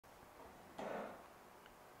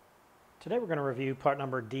Today we're going to review part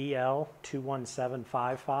number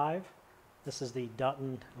DL21755. This is the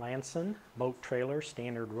Dutton-Lainson Boat Trailer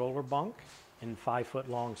Standard Roller Bunk in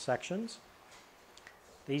 5-foot long sections.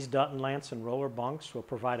 These Dutton-Lainson Roller Bunks will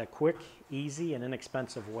provide a quick, easy, and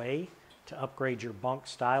inexpensive way to upgrade your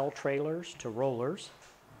bunk-style trailers to rollers.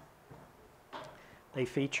 They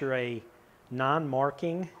feature a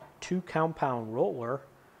non-marking 2-compound roller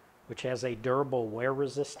which has a durable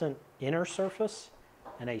wear-resistant inner surface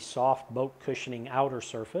and a soft boat cushioning outer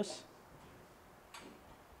surface.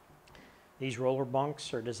 These roller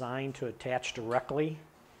bunks are designed to attach directly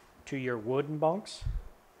to your wooden bunks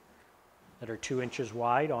that are 2 inches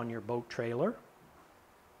wide on your boat trailer.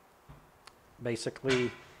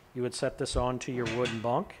 Basically, you would set this onto your wooden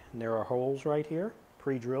bunk, and there are holes right here,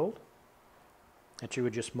 pre-drilled, that you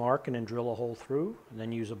would just mark and then drill a hole through, and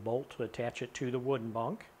then use a bolt to attach it to the wooden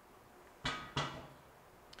bunk.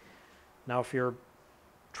 Now, if your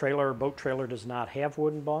boat trailer does not have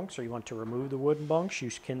wooden bunks, or you want to remove the wooden bunks, you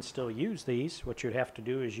can still use these. What you'd have to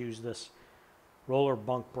do is use this roller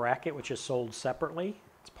bunk bracket, which is sold separately.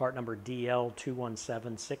 It's part number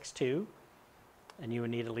DL21762, and you would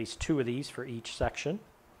need at least 2 of these for each section.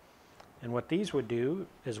 And what these would do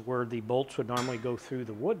is where the bolts would normally go through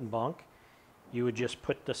the wooden bunk, you would just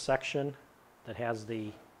put the section that has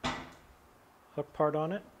the hook part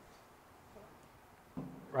on it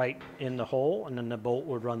right in the hole, and then the bolt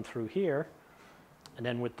would run through here. And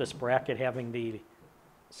then with this bracket having the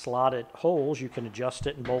slotted holes, you can adjust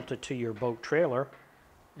it and bolt it to your boat trailer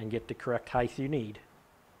and get the correct height you need.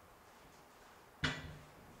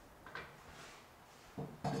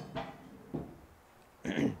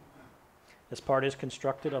 This part is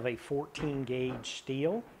constructed of a 14 gauge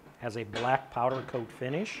steel, has a black powder coat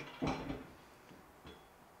finish.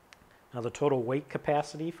 Now the total weight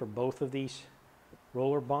capacity for both of these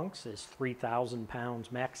roller bunks is 3,000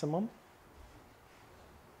 pounds maximum.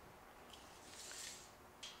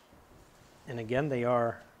 And again, they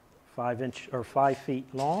are 5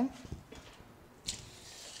 feet long,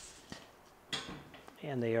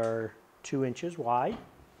 and they are 2 inches wide.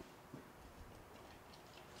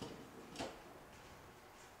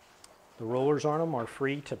 The rollers on them are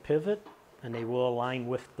free to pivot, and they will align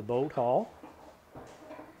with the boat hull.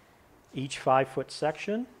 Each 5-foot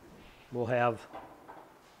section will have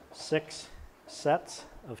 6 sets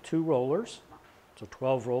of 2 rollers, so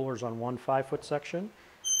 12 rollers on one 5-foot section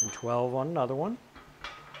and 12 on another one.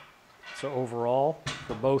 So overall,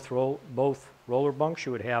 for both roller bunks,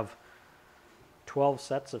 you would have 12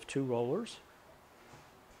 sets of 2 rollers.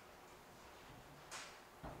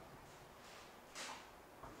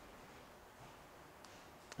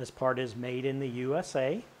 This part is made in the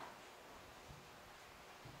USA.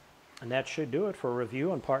 And that should do it for a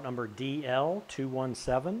review on part number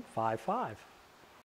DL21755.